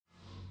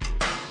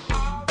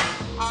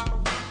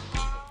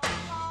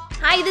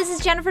Hi, this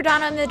is Jennifer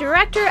Donna. I'm the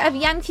director of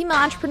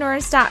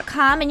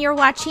YoungFemaleEntrepreneurs.com, and you're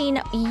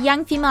watching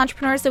Young Female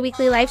Entrepreneurs, the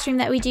weekly live stream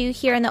that we do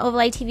here in the Oval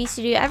Eye TV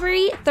studio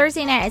every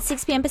Thursday night at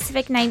 6 p.m.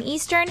 Pacific, 9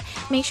 Eastern.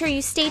 Make sure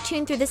you stay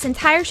tuned through this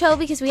entire show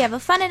because we have a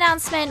fun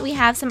announcement, we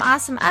have some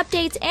awesome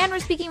updates, and we're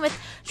speaking with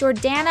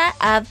Jordana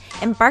of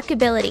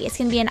Embarkability. It's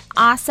going to be an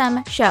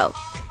awesome show.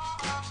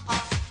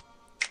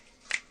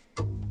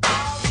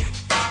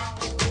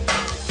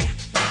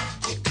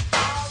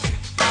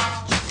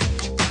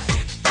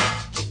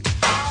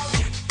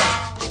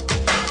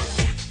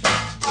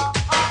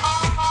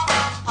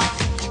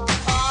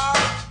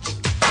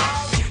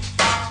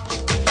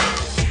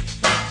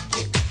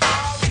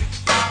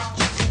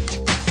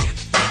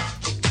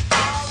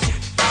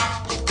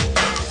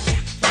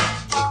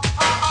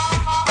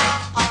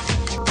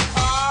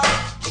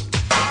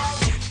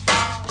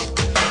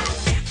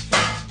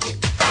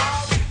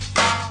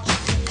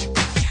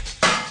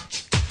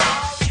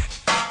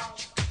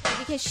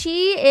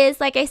 She is,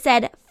 like I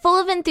said, full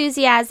of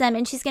enthusiasm,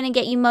 and she's going to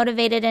get you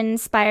motivated and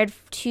inspired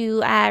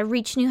to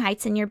reach new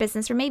heights in your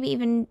business, or maybe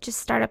even just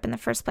start up in the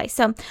first place.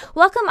 So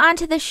welcome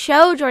onto the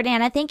show,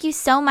 Jordana. Thank you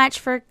so much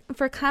for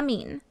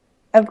coming.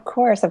 Of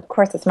course.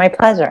 It's my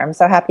pleasure. I'm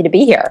so happy to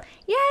be here.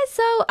 Yeah,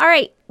 so, all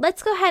right,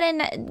 let's go ahead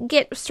and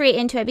get straight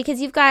into it because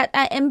you've got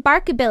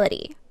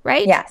Embarkability,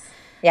 right?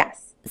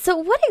 Yes. So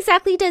what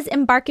exactly does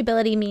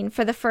Embarkability mean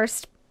for the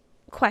first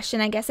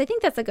question, I guess? I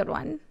think that's a good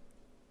one.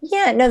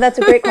 Yeah, no, that's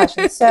a great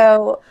question.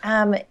 So,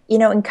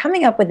 in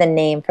coming up with a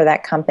name for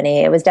that company,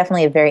 it was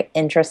definitely a very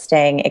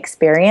interesting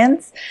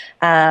experience.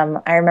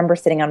 I remember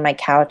sitting on my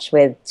couch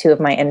with two of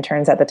my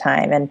interns at the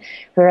time, and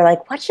we were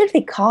like, what should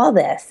we call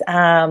this?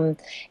 And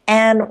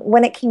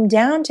when it came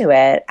down to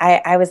it,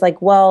 I was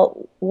like,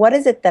 well, what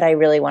is it that I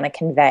really want to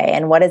convey?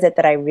 And what is it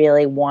that I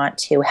really want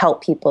to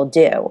help people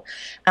do?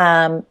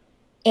 And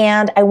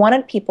I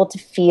wanted people to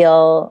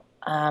feel,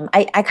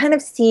 I kind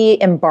of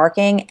see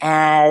embarking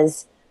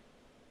as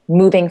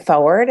moving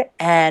forward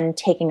and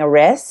taking a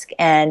risk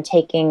and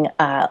taking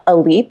a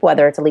leap,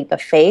 whether it's a leap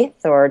of faith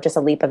or just a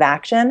leap of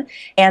action,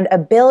 and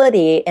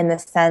ability in the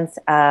sense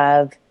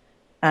of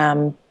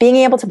being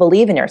able to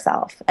believe in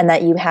yourself and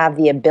that you have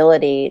the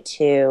ability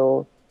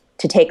to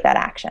take that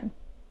action.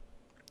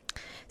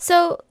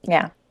 So,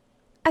 yeah,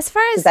 as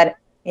far as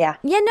Yeah,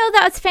 no,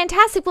 that's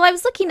fantastic. Well, I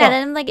was looking at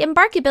it and like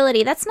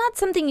embarkability, that's not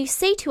something you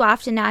say too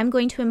often now. I'm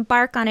going to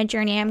embark on a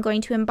journey. I'm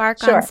going to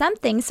embark on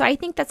something. So I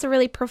think that's a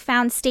really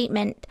profound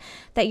statement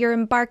that you're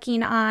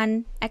embarking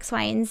on X,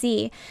 Y, and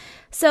Z.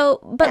 So,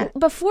 but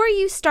before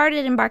you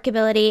started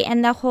Embarkability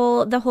and the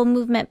whole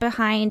movement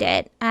behind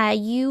it,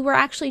 you were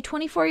actually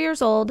 24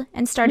 years old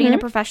and starting a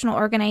professional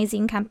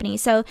organizing company.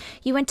 So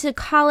you went to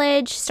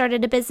college,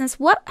 started a business.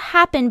 What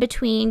happened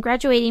between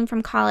graduating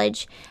from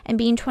college and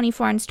being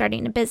 24 and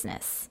starting a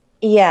business?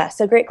 Yeah,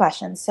 so great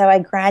question. So I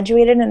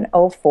graduated in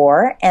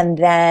 2004, and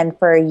then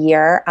for a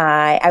year,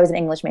 I was an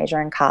English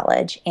major in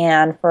college,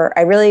 and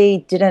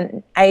I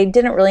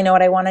didn't really know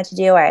what I wanted to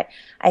do. I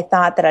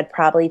thought that I'd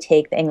probably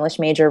take the English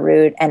major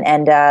route and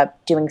end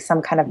up doing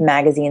some kind of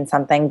magazine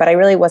something, but I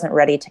really wasn't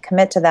ready to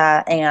commit to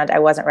that, and I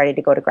wasn't ready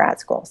to go to grad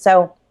school.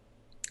 So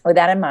with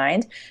that in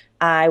mind,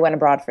 I went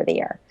abroad for the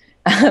year.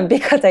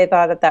 Because I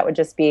thought that would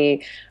just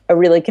be a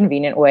really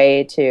convenient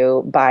way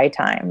to buy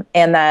time,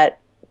 and that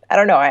I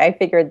don't know. I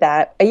figured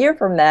that a year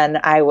from then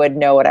I would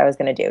know what I was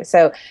going to do.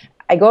 So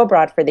I go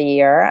abroad for the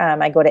year.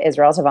 I go to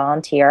Israel to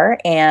volunteer,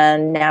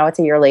 and now it's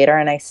a year later,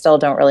 and I still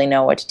don't really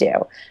know what to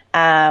do.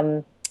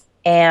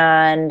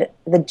 And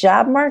the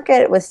job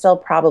market was still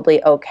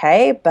probably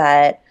okay,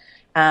 but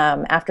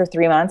after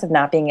 3 months of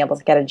not being able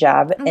to get a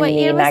job in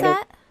the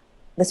magazine,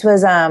 this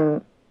was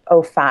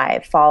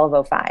 2005, fall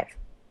of 2005.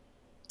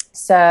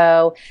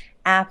 So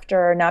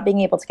after not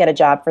being able to get a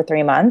job for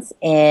 3 months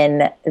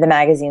in the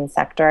magazine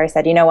sector, I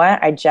said, you know what,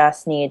 I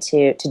just need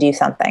to do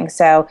something.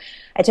 So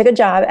I took a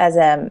job as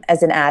an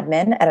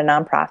admin at a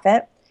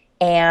nonprofit,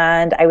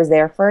 and I was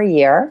there for a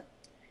year,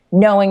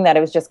 knowing that it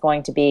was just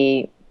going to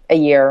be a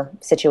year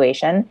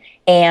situation.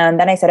 And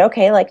then I said,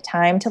 okay, like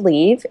time to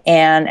leave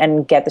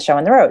and get the show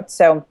on the road.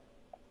 So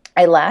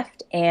I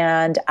left,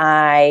 and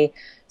I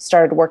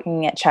started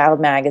working at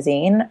Child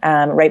Magazine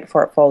right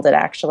before it folded,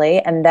 actually.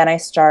 And then I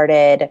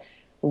started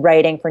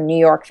writing for New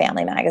York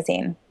Family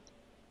Magazine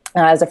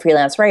as a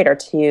freelance writer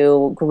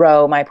to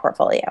grow my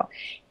portfolio.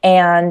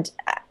 And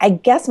I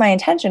guess my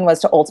intention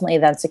was to ultimately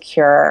then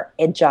secure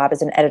a job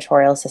as an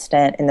editorial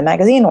assistant in the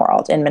magazine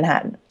world in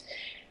Manhattan.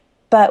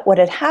 But what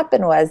had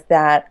happened was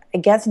that I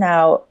guess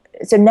now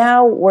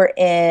we're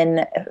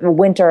in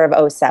winter of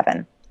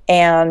 2007,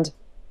 and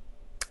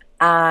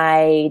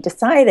I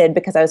decided,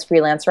 because I was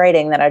freelance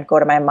writing, that I'd go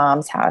to my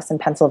mom's house in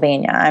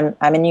Pennsylvania.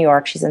 I'm in New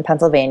York, she's in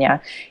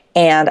Pennsylvania.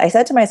 And I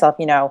said to myself,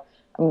 I'm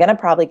going to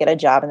probably get a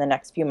job in the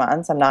next few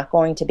months. I'm not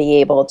going to be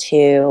able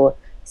to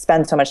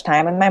spend so much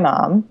time with my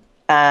mom.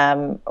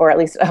 or at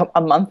least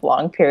a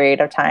month-long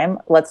period of time.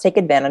 Let's take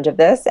advantage of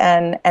this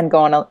and go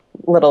on a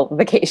little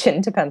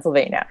vacation to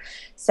Pennsylvania.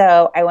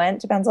 So I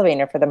went to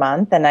Pennsylvania for the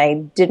month and I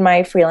did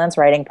my freelance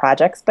writing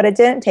projects, but it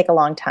didn't take a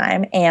long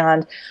time.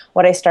 And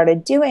what I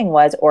started doing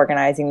was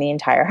organizing the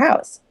entire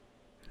house.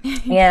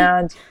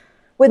 And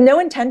with no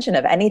intention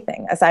of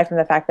anything, aside from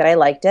the fact that I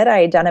liked it. I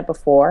had done it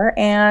before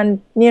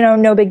and,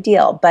 no big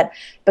deal. But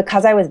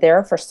because I was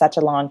there for such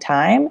a long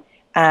time,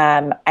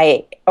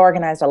 I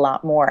organized a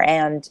lot more.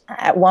 And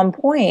at one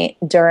point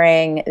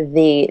during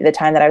the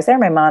time that I was there,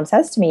 my mom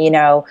says to me,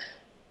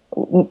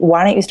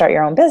 why don't you start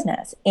your own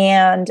business?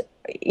 And,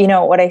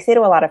 what I say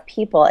to a lot of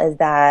people is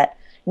that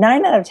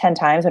 9 out of 10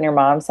 times when your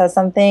mom says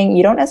something,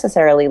 you don't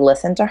necessarily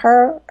listen to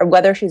her, or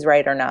whether she's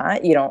right or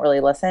not. You don't really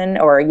listen,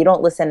 or you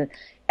don't listen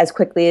as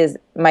quickly as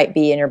might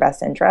be in your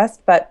best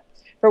interest. But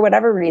for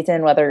whatever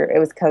reason, whether it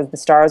was because the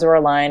stars were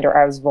aligned or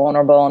I was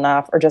vulnerable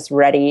enough or just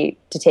ready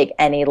to take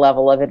any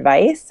level of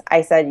advice,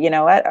 I said, you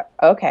know what?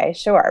 Okay,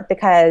 sure.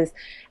 Because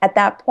at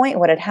that point,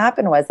 what had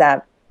happened was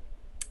that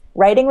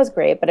writing was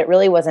great, but it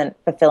really wasn't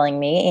fulfilling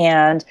me.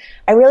 And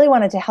I really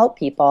wanted to help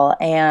people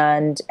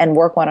and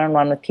work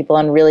one-on-one with people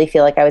and really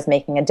feel like I was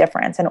making a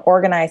difference. And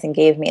organizing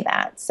gave me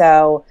that.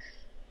 So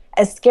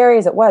as scary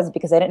as it was,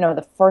 because I didn't know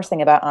the first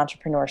thing about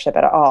entrepreneurship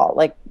at all,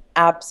 like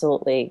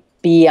absolutely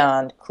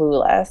beyond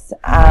clueless,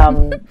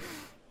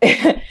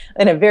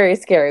 in a very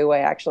scary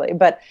way, actually.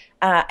 But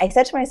I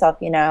said to myself,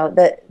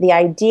 the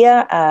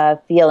idea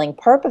of feeling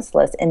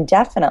purposeless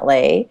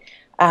indefinitely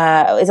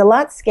is a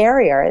lot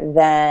scarier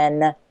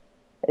than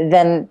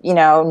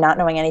not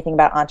knowing anything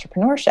about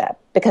entrepreneurship,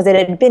 because it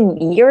had been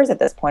years at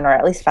this point, or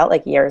at least felt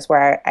like years,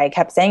 where I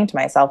kept saying to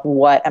myself,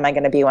 what am I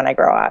going to be when I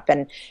grow up?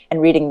 And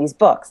reading these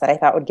books that I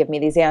thought would give me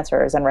these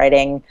answers and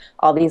writing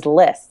all these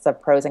lists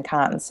of pros and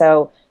cons.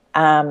 So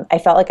I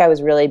felt like I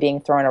was really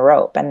being thrown a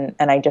rope, and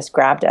I just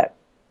grabbed it.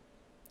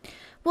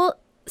 Well,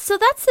 so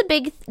that's the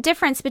big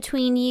difference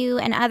between you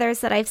and others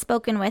that I've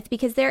spoken with,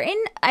 because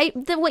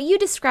what you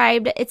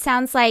described, it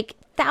sounds like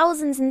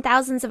thousands and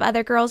thousands of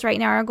other girls right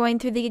now are going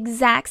through the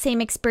exact same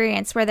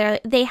experience, where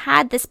they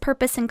had this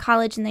purpose in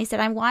college and they said,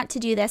 I want to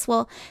do this.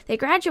 Well, they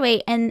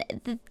graduate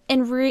and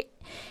in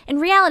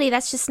reality,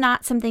 that's just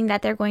not something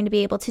that they're going to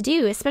be able to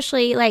do,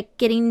 especially like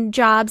getting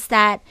jobs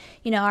that,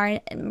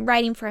 are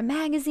writing for a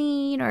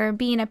magazine or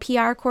being a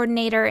PR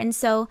coordinator. And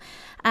so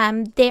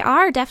they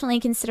are definitely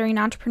considering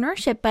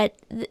entrepreneurship, but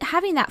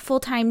having that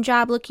full-time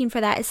job, looking for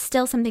that, is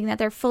still something that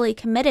they're fully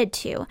committed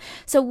to.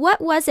 So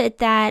what was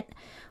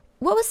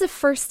the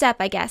first step,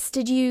 I guess?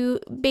 Did you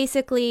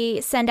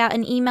basically send out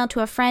an email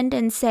to a friend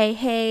and say,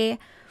 hey,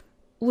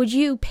 would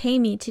you pay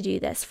me to do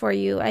this for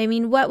you? I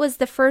mean, what was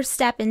the first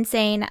step in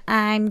saying,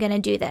 I'm going to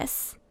do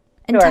this?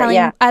 And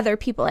telling other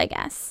people, I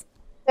guess.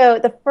 So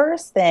the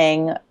first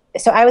thing,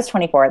 so I was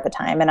 24 at the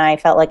time, and I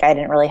felt like I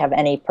didn't really have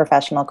any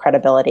professional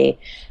credibility.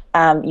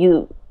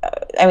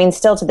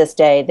 Still to this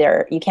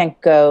day, you can't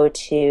go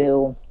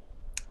to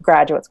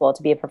graduate school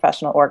to be a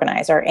professional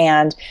organizer.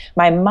 And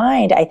my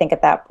mind, I think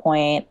at that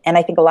point, and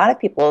I think a lot of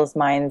people's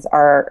minds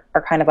are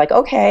kind of like,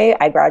 okay,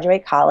 I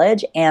graduate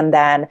college, and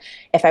then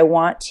if I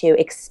want to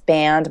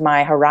expand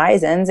my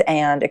horizons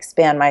and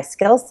expand my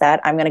skill set,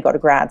 I'm going to go to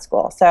grad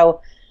school. So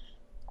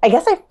I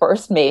guess I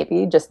first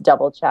maybe just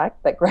double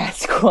checked that grad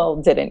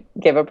school didn't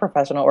give a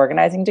professional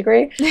organizing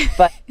degree,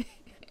 but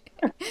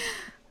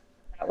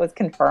that was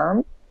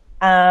confirmed.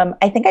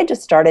 I think I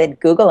just started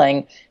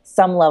Googling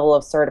some level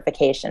of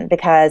certification,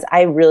 because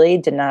I really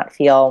did not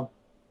feel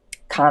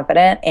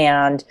confident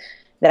and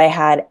that I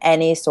had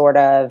any sort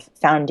of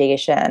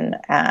foundation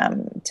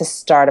to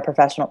start a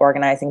professional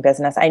organizing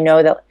business. I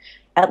know that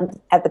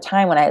at the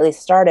time when I at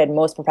least started,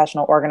 most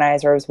professional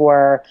organizers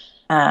were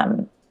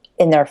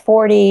in their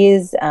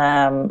 40s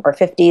or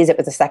 50s. It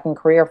was a second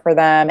career for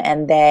them,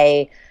 and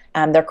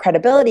their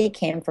credibility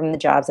came from the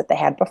jobs that they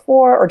had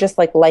before, or just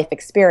like life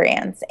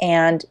experience.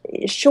 And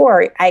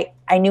sure,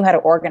 I knew how to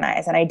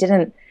organize, and I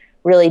didn't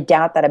really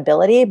doubt that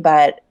ability,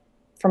 but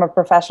from a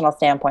professional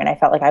standpoint, I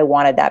felt like I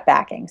wanted that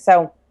backing.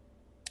 So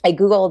I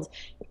Googled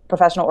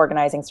professional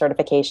organizing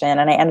certification,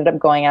 and I ended up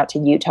going out to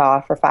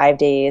Utah for 5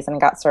 days and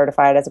got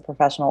certified as a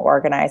professional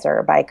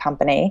organizer by a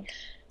company.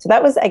 So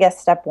that was, I guess,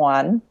 step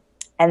one.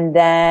 And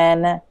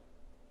then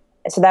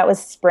so that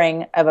was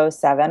spring of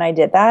 2007. I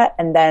did that.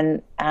 And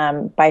then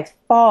by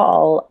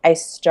fall, I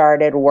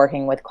started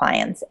working with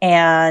clients,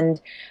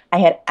 and I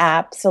had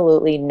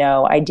absolutely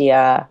no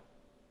idea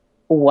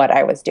what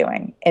I was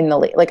doing in the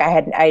lead. Like I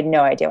had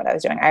no idea what I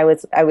was doing. I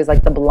was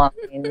like the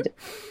blind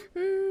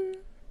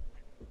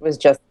was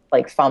just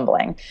like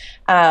fumbling.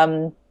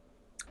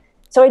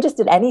 So I just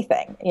did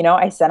anything,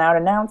 I sent out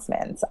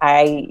announcements.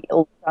 I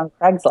looked on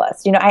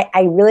Craigslist,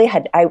 I really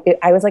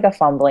I was like a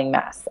fumbling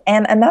mess,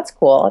 and that's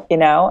cool.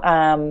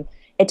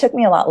 It took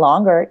me a lot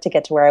longer to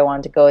get to where I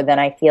wanted to go than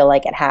I feel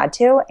like it had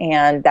to.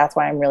 And that's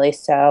why I'm really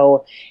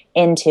so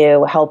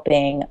into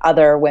helping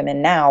other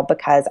women now,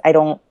 because I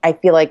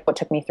feel like what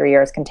took me 3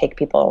 years can take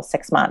people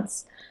 6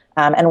 months.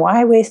 And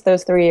why waste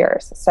those 3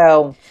 years?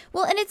 So,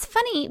 well, and it's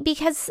funny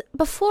because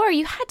before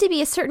you had to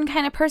be a certain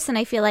kind of person,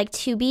 I feel like,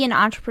 to be an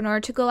entrepreneur,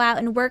 to go out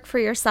and work for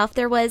yourself.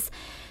 There was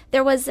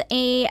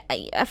a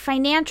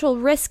financial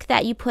risk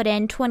that you put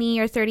in 20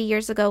 or 30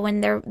 years ago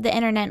when the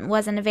internet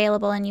wasn't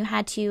available and you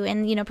had to,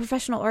 and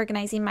professional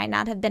organizing might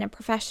not have been a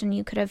profession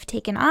you could have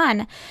taken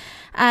on.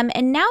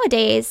 And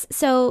nowadays,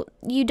 so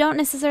you don't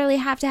necessarily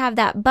have to have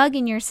that bug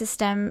in your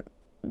system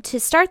to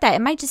start that.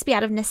 It might just be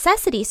out of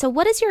necessity. So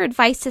what is your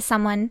advice to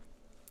someone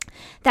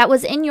that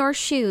was in your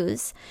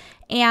shoes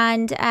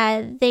and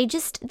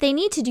they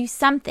need to do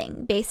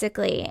something,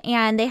 basically,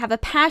 and they have a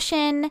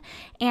passion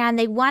and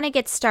they want to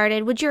get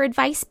started? Would your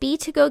advice be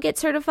to go get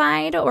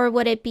certified, or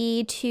would it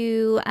be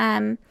to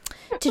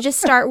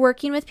just start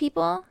working with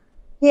people?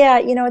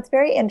 Yeah, it's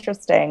very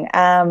interesting.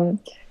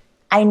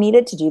 I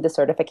needed to do the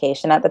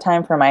certification at the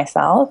time for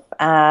myself,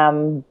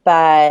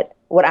 but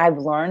what I've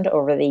learned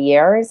over the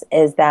years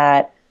is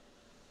that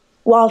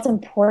while it's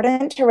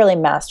important to really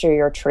master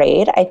your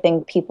trade, I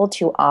think people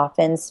too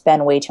often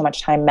spend way too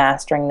much time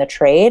mastering the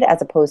trade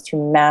as opposed to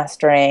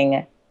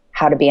mastering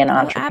how to be an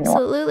entrepreneur.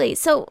 Absolutely.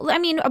 So, I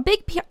mean, a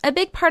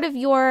big part of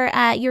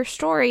your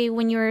story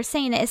when you were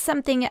saying it is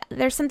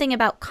there's something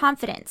about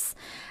confidence,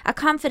 a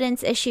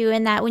confidence issue,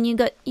 in that when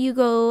you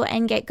go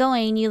and get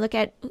going, you look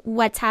at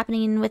what's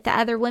happening with the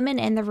other women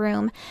in the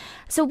room.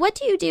 So what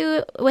do you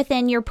do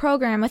within your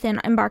program, within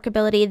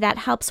Embarkability, that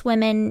helps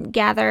women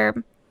get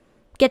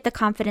the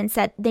confidence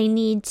that they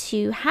need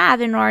to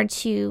have in order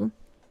to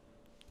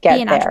be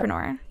an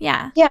entrepreneur?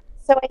 Yeah.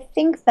 So I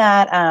think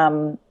that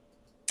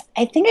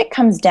it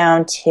comes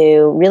down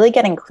to really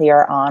getting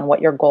clear on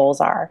what your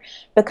goals are,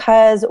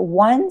 because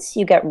once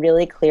you get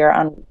really clear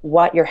on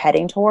what you're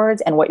heading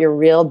towards and what your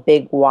real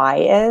big why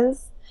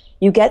is,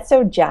 you get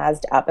so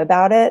jazzed up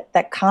about it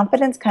that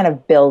confidence kind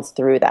of builds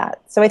through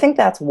that. So I think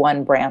that's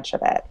one branch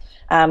of it.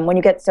 When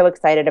you get so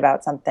excited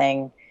about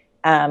something,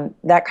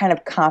 that kind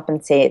of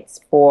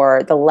compensates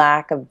for the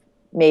lack of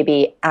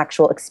maybe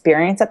actual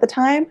experience at the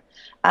time.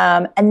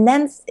 And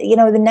then,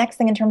 the next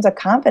thing in terms of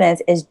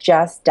confidence is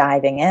just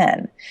diving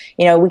in.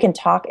 We can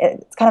talk,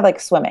 it's kind of like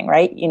swimming,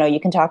 right? You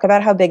can talk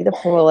about how big the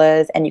pool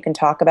is, and you can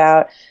talk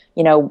about,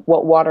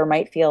 what water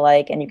might feel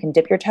like, and you can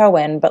dip your toe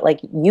in, but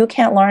like, you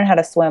can't learn how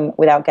to swim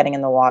without getting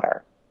in the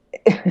water.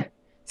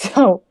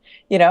 So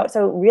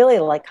really,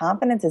 like,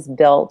 confidence is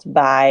built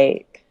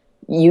by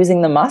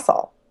using the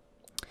muscle.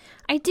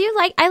 I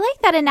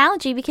like that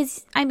analogy,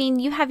 because I mean,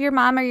 you have your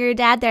mom or your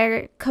dad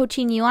there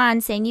coaching you on,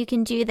 saying you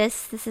can do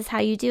this, this is how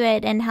you do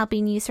it, and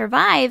helping you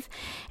survive.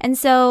 And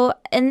so,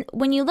 and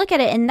when you look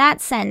at it in that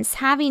sense,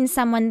 having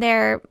someone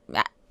there,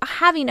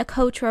 having a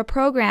coach or a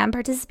program,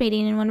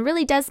 participating in one,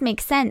 really does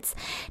make sense.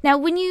 Now,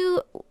 when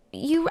you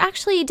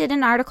actually did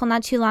an article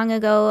not too long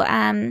ago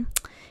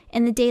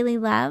in the Daily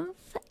Love,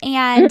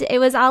 and it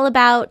was all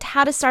about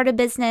how to start a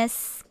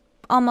business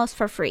almost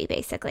for free,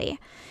 basically.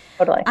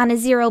 Totally. On a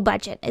zero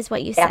budget is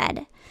what you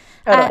said.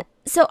 Totally.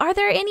 So are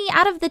there any,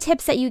 out of the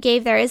tips that you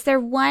gave there, is there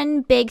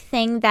one big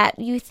thing that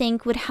you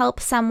think would help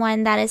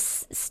someone that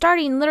is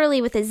starting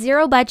literally with a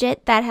zero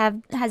budget, that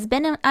has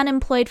been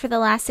unemployed for the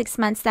last 6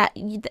 months, that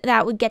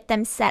would get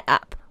them set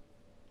up?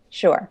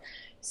 Sure.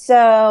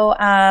 So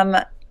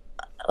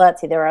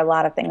let's see, there were a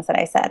lot of things that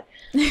I said.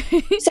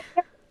 So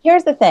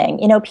here's the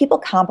thing, people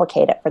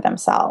complicate it for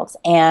themselves,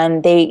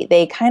 and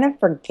they kind of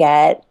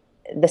forget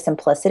the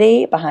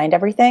simplicity behind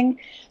everything.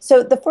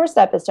 So the first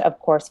step is to, of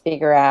course,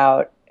 figure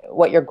out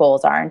what your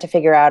goals are, and to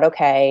figure out,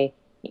 okay,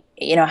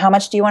 how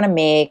much do you want to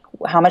make?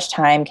 How much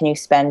time can you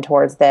spend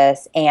towards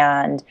this?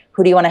 And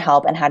who do you want to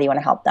help, and how do you want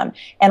to help them?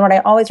 And what I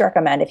always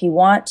recommend, if you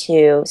want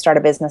to start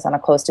a business on a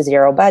close to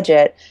zero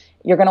budget,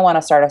 you're going to want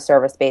to start a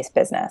service-based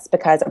business,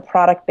 because a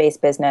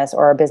product-based business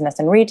or a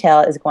business in retail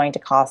is going to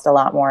cost a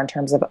lot more in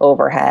terms of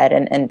overhead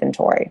and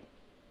inventory.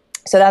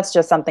 So that's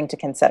just something to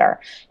consider.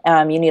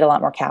 You need a lot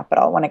more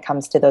capital when it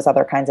comes to those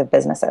other kinds of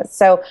businesses.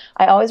 So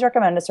I always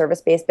recommend a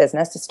service-based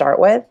business to start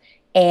with.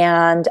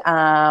 And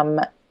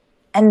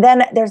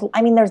then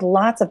there's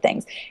lots of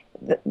things.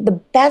 The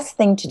best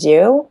thing to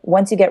do,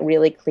 once you get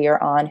really clear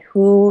on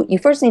you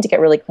first need to get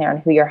really clear on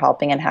who you're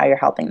helping and how you're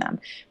helping them.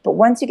 But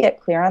once you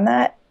get clear on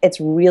that, it's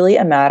really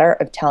a matter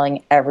of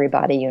telling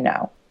everybody you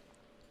know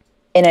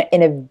in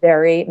a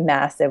very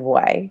massive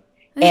way.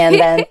 And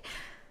then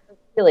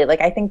really,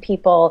 like, I think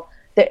people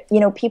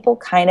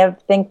kind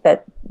of think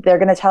that they're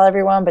going to tell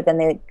everyone, but then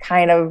they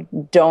kind of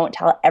don't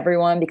tell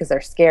everyone because they're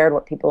scared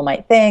what people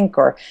might think,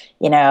 or,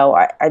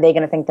 are they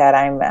going to think that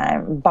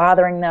I'm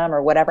bothering them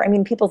or whatever? I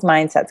mean, people's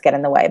mindsets get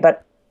in the way,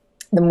 but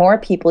the more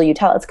people you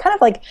tell, it's kind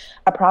of like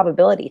a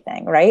probability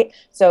thing, right?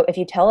 So if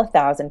you tell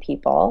 1,000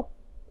 people,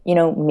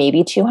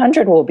 maybe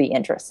 200 will be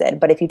interested,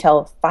 but if you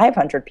tell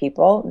 500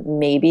 people,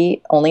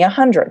 maybe only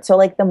 100. So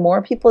like, the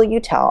more people you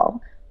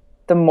tell,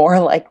 the more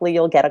likely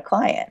you'll get a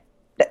client.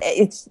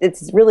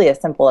 It's really as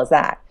simple as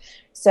that.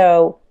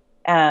 So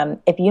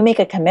if you make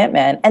a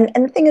commitment, and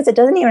the thing is, it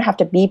doesn't even have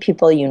to be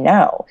people you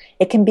know.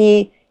 It can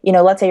be,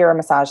 let's say you're a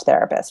massage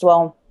therapist.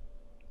 Well,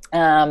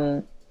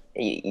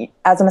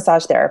 as a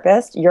massage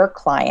therapist, your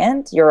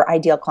client, your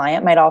ideal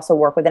client, might also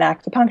work with an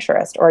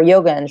acupuncturist or a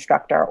yoga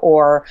instructor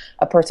or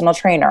a personal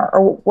trainer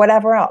or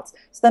whatever else.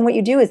 So then what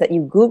you do is that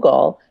you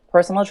Google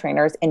personal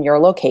trainers in your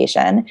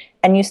location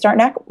and you start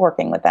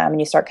networking with them and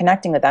you start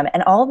connecting with them.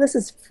 And all of this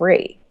is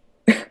free.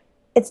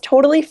 It's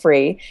totally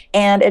free,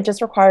 and it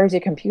just requires a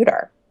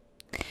computer.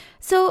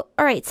 So,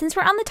 all right, since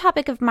we're on the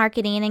topic of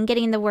marketing and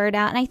getting the word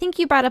out, and I think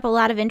you brought up a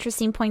lot of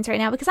interesting points right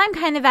now, because I'm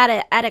kind of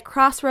at a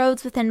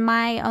crossroads within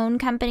my own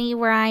company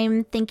where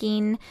I'm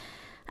thinking,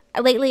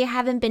 lately I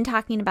haven't been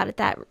talking about it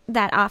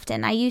that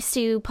often. I used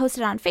to post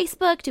it on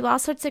Facebook, do all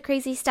sorts of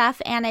crazy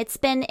stuff, and it's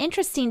been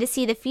interesting to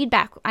see the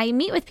feedback. I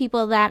meet with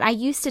people that I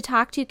used to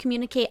talk to,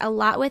 communicate a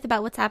lot with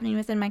about what's happening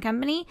within my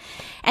company,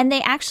 and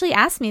they actually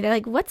ask me, they're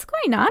like, what's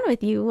going on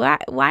with you? Why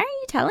are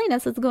you telling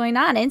us what's going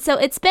on? And so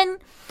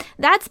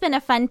that's been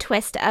a fun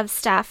twist of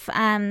stuff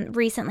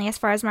recently as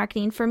far as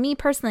marketing for me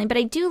personally, but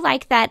I do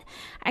like that.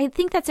 I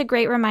think that's a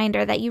great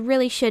reminder that you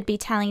really should be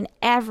telling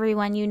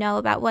everyone you know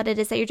about what it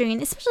is that you're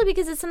doing, especially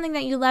because it's something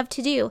that you love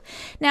to do.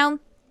 Now,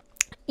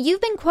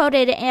 you've been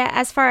quoted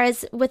as far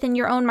as within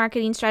your own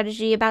marketing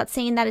strategy about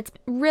saying that it's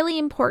really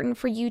important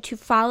for you to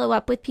follow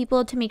up with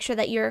people to make sure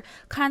that you're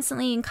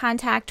constantly in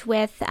contact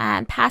with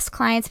past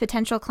clients,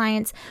 potential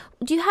clients.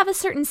 Do you have a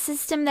certain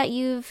system that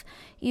you've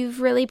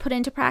really put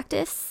into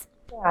practice?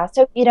 Yeah.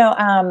 So,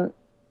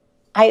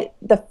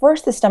 the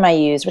first system I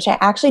use, which I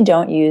actually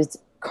don't use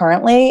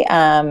currently,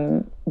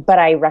 but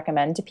I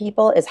recommend to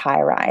people, is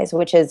Highrise,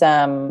 which is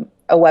a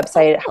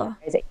website,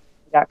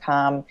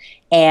 highrise.com,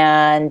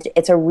 and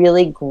it's a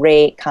really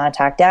great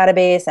contact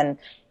database, and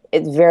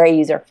it's very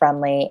user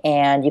friendly,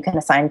 and you can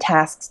assign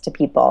tasks to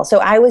people. So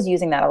I was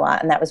using that a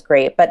lot, and that was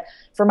great. But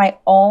for my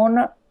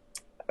own,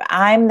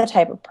 I'm the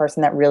type of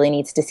person that really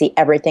needs to see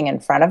everything in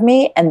front of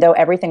me. And though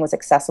everything was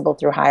accessible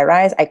through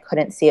Highrise, I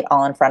couldn't see it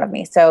all in front of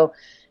me. So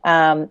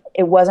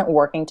it wasn't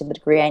working to the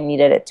degree I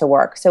needed it to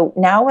work. So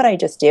now what I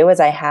just do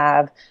is I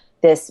have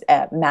this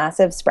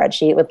massive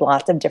spreadsheet with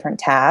lots of different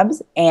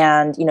tabs.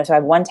 And, so I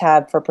have one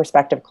tab for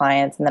prospective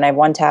clients, and then I have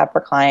one tab for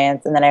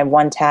clients, and then I have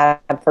one tab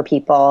for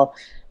people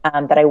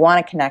that I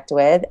want to connect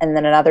with, and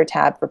then another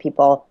tab for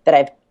people that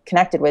I've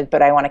connected with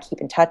but I want to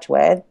keep in touch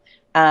with.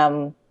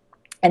 And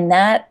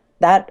that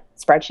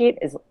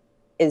spreadsheet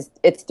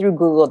it's through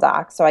Google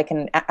Docs, so I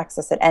can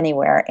access it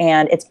anywhere,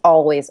 and it's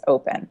always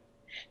open.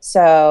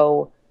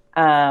 So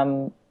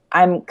I'm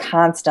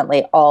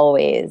constantly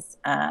always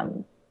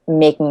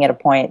making it a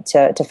point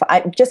to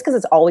just because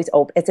it's always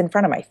open, it's in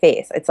front of my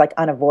face. It's like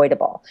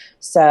unavoidable.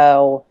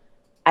 So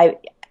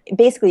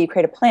you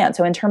create a plan.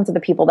 So in terms of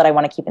the people that I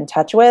want to keep in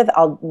touch with,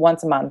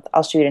 once a month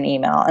I'll shoot an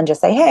email and just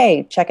say,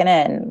 hey, checking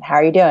in. How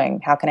are you doing?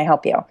 How can I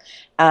help you?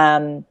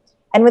 And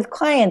with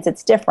clients,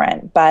 it's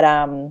different, but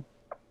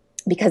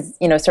because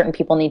certain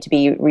people need to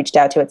be reached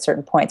out to at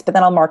certain points. But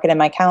then I'll mark it in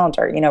my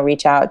calendar.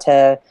 Reach out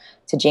to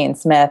Jane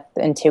Smith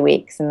in 2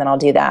 weeks, and then I'll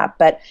do that.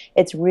 But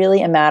it's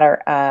really a matter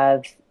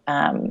of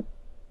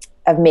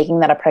making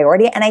that a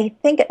priority. And I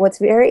think what's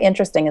very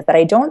interesting is that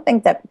I don't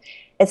think that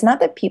it's not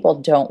that people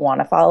don't want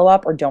to follow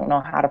up or don't know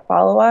how to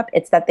follow up.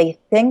 It's that they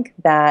think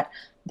that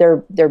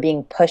they're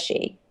being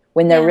pushy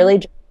when they're really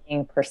just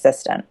being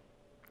persistent.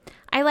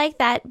 I like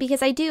that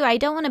because I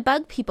don't want to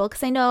bug people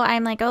because I know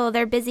I'm like, oh,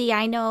 they're busy.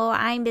 I know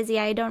I'm busy.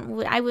 I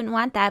wouldn't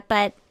want that.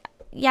 But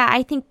yeah,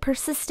 I think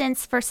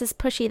persistence versus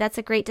pushy, that's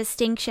a great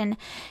distinction.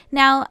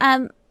 Now,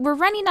 we're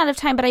running out of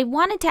time, but I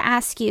wanted to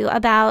ask you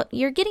about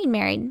you're getting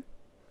married.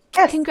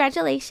 Yes.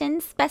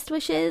 Congratulations, best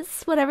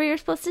wishes, whatever you're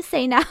supposed to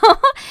say now.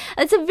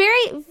 It's a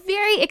very,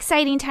 very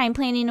exciting time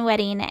planning a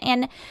wedding.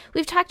 And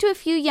we've talked to a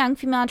few young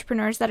female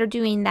entrepreneurs that are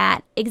doing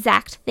that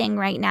exact thing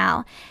right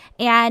now.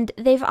 And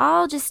they've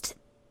all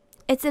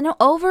it's an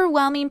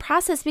overwhelming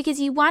process because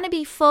you want to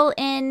be full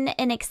in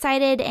and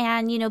excited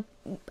and,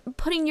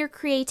 putting your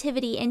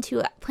creativity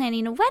into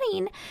planning a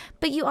wedding,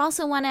 but you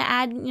also want to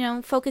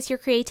add, focus your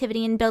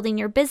creativity in building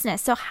your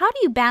business. So how do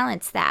you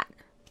balance that?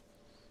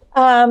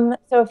 So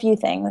a few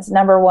things.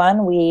 Number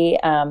one, we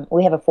have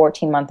a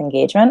 14-month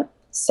engagement.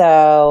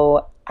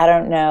 So I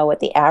don't know what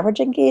the average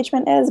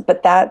engagement is,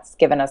 but that's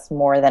given us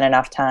more than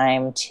enough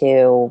time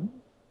to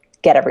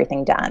get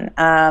everything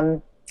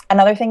done.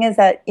 Another thing is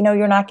that,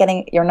 you're not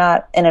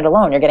in it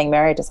alone. You're getting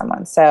married to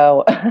someone.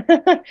 So,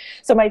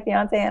 so my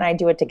fiance and I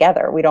do it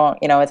together. We don't,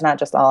 it's not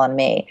just all on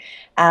me.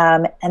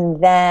 And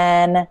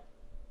then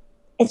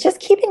it's just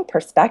keeping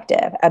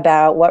perspective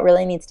about what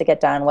really needs to get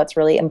done, what's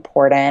really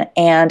important.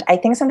 And I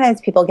think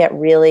sometimes people get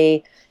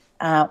really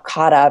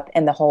caught up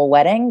in the whole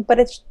wedding, but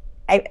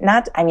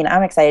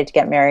I'm excited to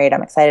get married.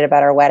 I'm excited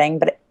about our wedding,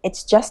 but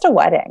it's just a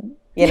wedding,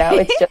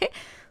 it's just,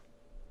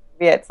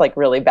 it's like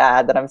really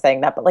bad that I'm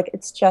saying that, but like,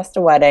 it's just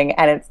a wedding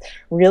and it's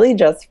really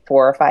just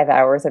 4 or 5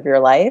 hours of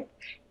your life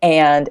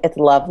and it's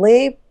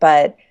lovely,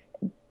 but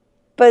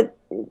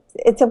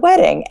it's a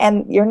wedding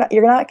and you're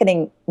not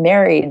getting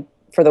married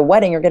for the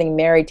wedding. You're getting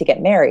married to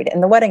get married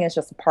and the wedding is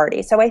just a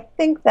party. So I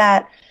think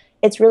that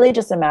it's really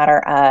just a matter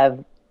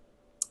of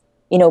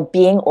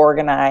being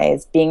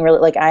organized, being really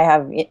like I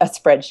have a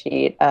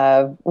spreadsheet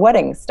of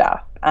wedding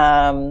stuff.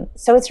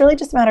 So it's really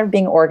just a matter of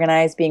being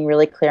organized, being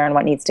really clear on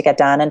what needs to get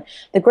done. And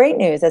the great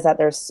news is that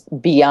there's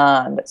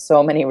beyond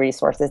so many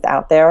resources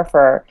out there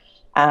for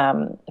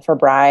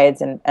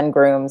brides and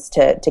grooms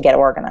to get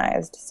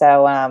organized.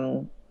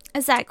 So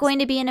is that going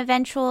to be an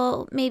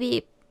eventual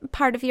maybe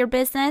part of your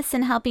business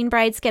and helping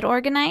brides get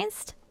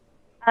organized?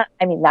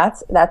 I mean,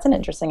 that's an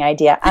interesting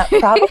idea.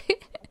 Probably.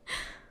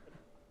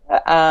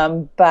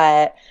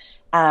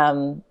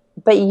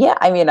 But yeah,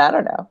 I mean, I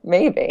don't know,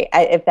 maybe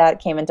if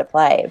that came into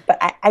play, but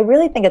I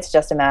really think it's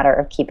just a matter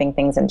of keeping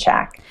things in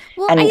check.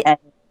 Well,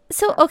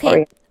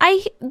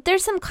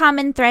 there's some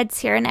common threads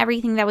here in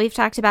everything that we've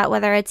talked about,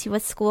 whether it's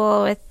with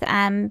school, with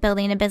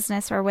building a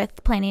business, or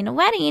with planning a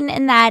wedding,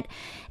 in that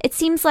it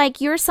seems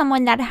like you're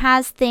someone that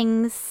has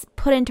things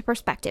put into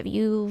perspective.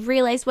 You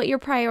realize what your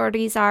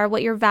priorities are,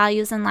 what your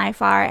values in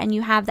life are, and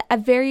you have a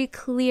very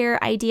clear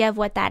idea of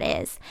what that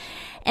is.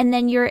 And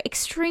then you're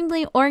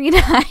extremely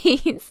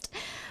organized,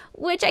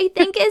 which I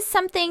think is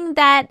something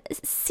that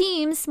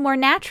seems more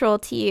natural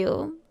to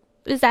you.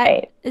 Is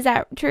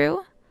that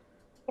true?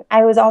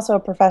 I was also a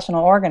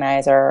professional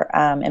organizer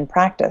in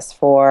practice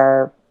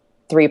for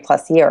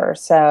 3+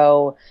 years.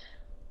 So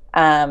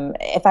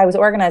if I was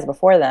organized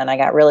before then, I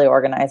got really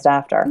organized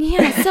after.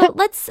 Yeah, so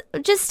let's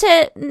just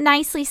to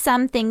nicely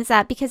sum things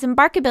up, because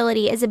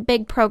Embarkability is a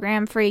big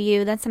program for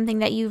you. That's something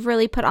that you've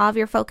really put all of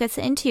your focus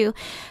into.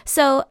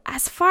 So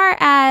as far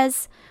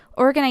as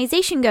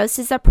organization goes,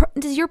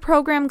 does your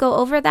program go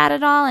over that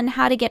at all, and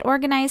how to get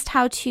organized,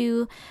 how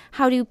to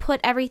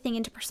put everything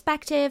into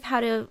perspective, how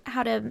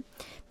to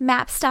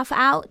map stuff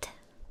out?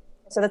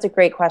 So that's a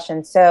great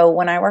question. So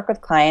when I work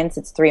with clients,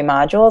 it's 3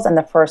 modules, and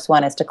the first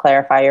one is to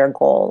clarify your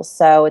goals.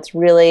 So it's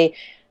really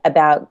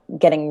about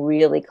getting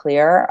really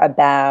clear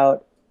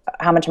about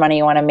how much money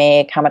you want to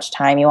make, how much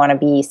time you want to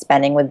be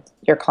spending with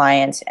your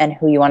clients, and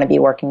who you want to be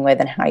working with,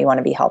 and how you want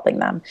to be helping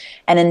them.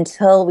 And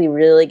until we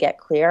really get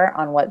clear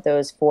on what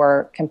those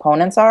 4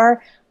 components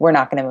are, we're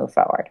not going to move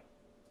forward.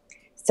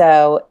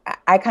 So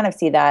I kind of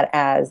see that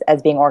as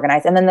being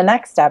organized. And then the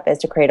next step is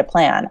to create a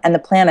plan. And the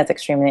plan is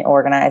extremely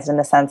organized in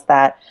the sense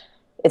that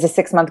it's a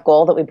 6-month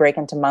goal that we break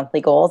into monthly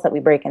goals, that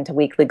we break into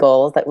weekly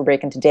goals, that we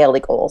break into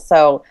daily goals.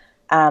 So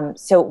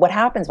what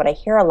happens, what I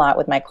hear a lot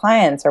with my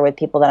clients or with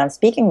people that I'm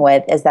speaking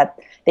with, is that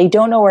they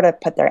don't know where to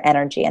put their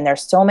energy. And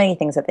there's so many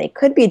things that they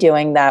could be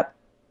doing that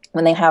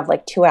when they have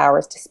like 2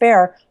 hours to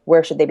spare,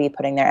 where should they be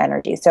putting their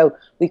energy? So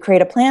we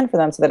create a plan for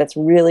them so that it's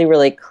really,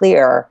 really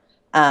clear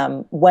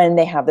when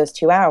they have those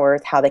 2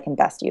 hours, how they can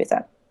best use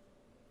it.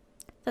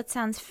 That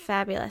sounds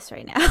fabulous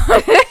right now.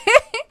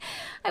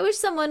 I wish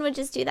someone would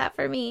just do that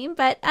for me,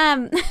 but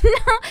no.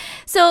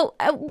 So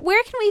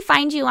where can we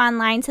find you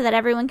online so that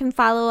everyone can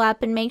follow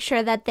up and make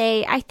sure that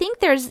I think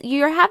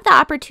you have the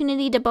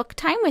opportunity to book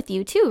time with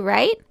you too,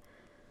 right?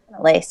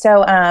 Definitely.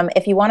 So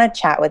if you want to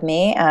chat with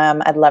me,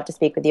 I'd love to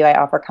speak with you. I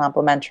offer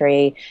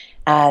complimentary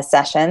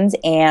sessions.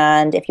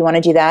 And if you want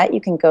to do that,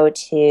 you can go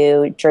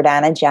to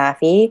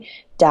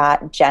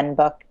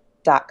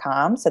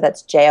jordanajaffe.genbook.com. So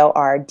that's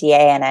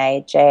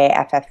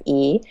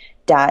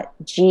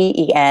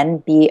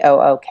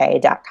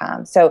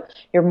JORDANAJAFFE.GENBOOK.com. So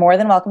you're more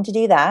than welcome to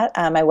do that.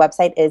 My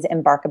website is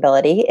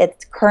Embarkability.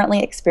 It's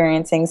currently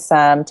experiencing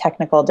some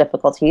technical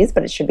difficulties,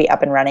 but it should be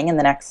up and running in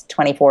the next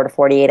 24 to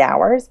 48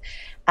 hours.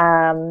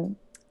 And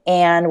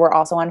we're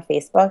also on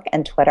Facebook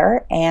and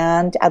Twitter,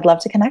 and I'd love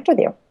to connect with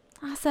you.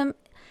 Awesome.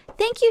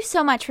 Thank you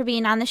so much for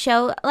being on the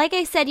show. Like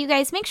I said, you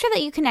guys, make sure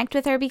that you connect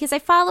with her, because I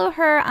follow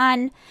her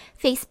on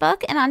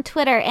Facebook and on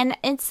Twitter, and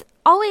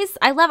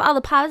I love all the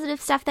positive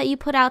stuff that you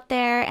put out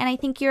there, and I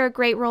think you're a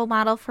great role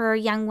model for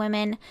young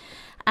women.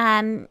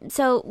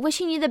 So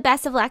wishing you the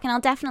best of luck, and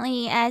I'll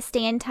definitely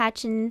stay in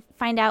touch and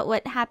find out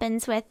what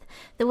happens with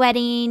the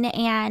wedding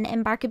and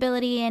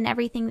Embarkability and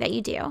everything that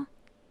you do.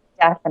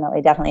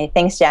 Definitely.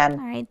 Thanks, Jen. All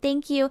right.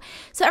 Thank you.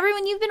 So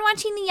everyone, you've been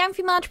watching the Young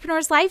Female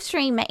Entrepreneurs live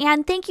stream,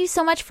 and thank you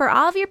so much for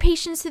all of your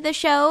patience through the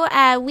show.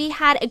 We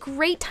had a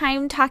great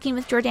time talking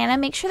with Jordana.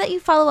 Make sure that you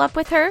follow up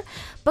with her,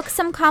 book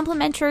some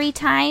complimentary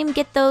time,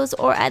 get those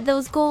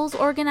goals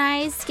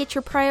organized, get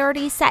your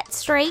priorities set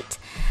straight,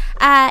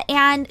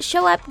 and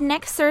show up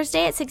next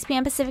Thursday at 6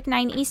 p.m. Pacific,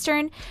 9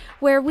 Eastern,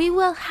 where we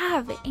will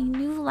have a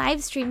new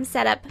live stream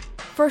set up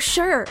for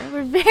sure.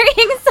 We're very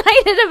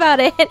excited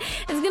about it.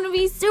 It's going to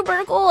be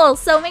super cool.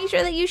 So make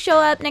sure that you show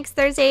up next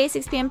Thursday,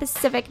 6 p.m.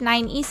 Pacific,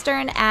 9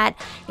 Eastern at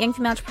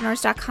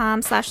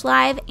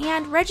youngfemaleentrepreneurs.com/live,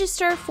 and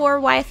register for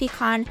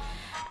YFECon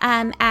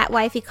at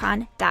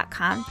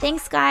yfecon.com.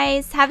 Thanks,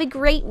 guys. Have a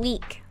great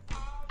week.